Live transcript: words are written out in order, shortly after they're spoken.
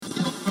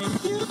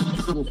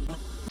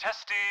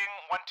Testing,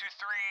 1, 2,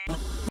 3.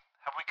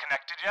 Have we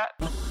connected yet?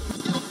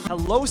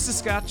 Hello,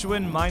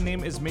 Saskatchewan. My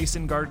name is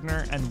Mason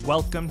Gardner, and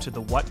welcome to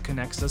the What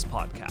Connects Us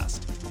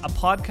podcast, a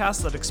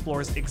podcast that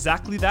explores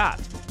exactly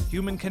that: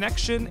 human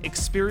connection,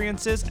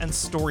 experiences, and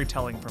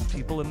storytelling from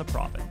people in the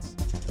province.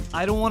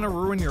 I don't want to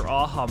ruin your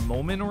aha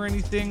moment or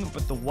anything,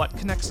 but the What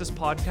Connects Us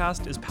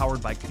podcast is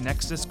powered by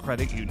Connexus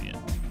Credit Union.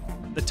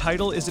 The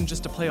title isn't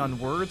just a play on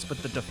words, but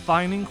the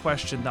defining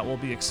question that we'll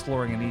be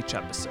exploring in each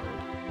episode.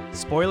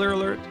 Spoiler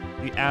alert,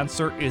 the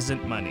answer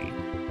isn't money.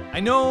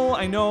 I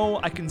know,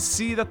 I can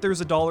see that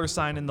there's a dollar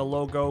sign in the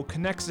logo.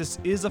 Connexus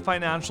is a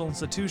financial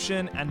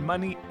institution, and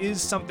money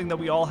is something that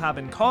we all have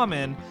in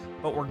common,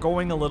 but we're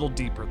going a little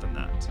deeper than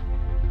that.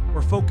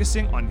 We're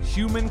focusing on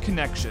human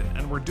connection,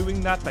 and we're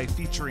doing that by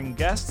featuring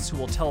guests who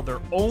will tell their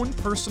own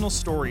personal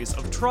stories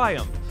of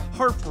triumph,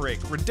 heartbreak,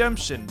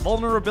 redemption,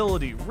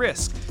 vulnerability,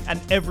 risk, and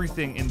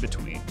everything in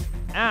between.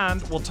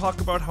 And we'll talk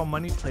about how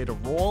money played a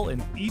role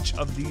in each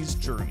of these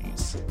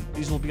journeys.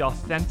 These will be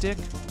authentic,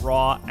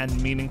 raw,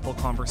 and meaningful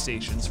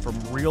conversations from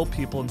real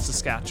people in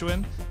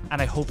Saskatchewan,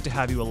 and I hope to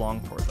have you along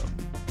for them.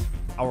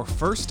 Our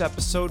first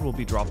episode will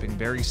be dropping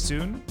very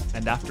soon,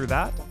 and after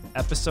that,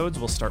 episodes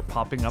will start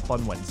popping up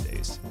on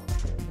Wednesdays.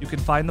 You can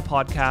find the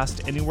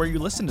podcast anywhere you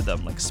listen to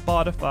them, like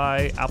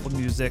Spotify, Apple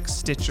Music,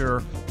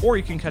 Stitcher, or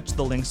you can catch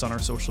the links on our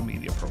social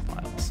media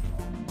profiles.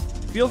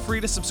 Feel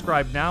free to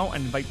subscribe now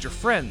and invite your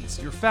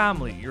friends, your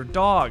family, your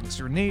dogs,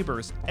 your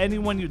neighbors,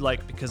 anyone you'd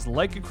like, because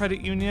like a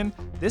credit union,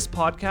 this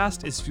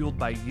podcast is fueled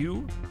by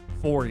you,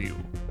 for you.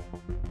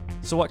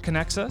 So what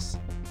connects us?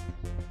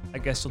 I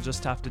guess you'll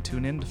just have to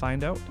tune in to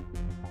find out.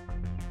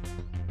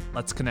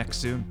 Let's connect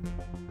soon.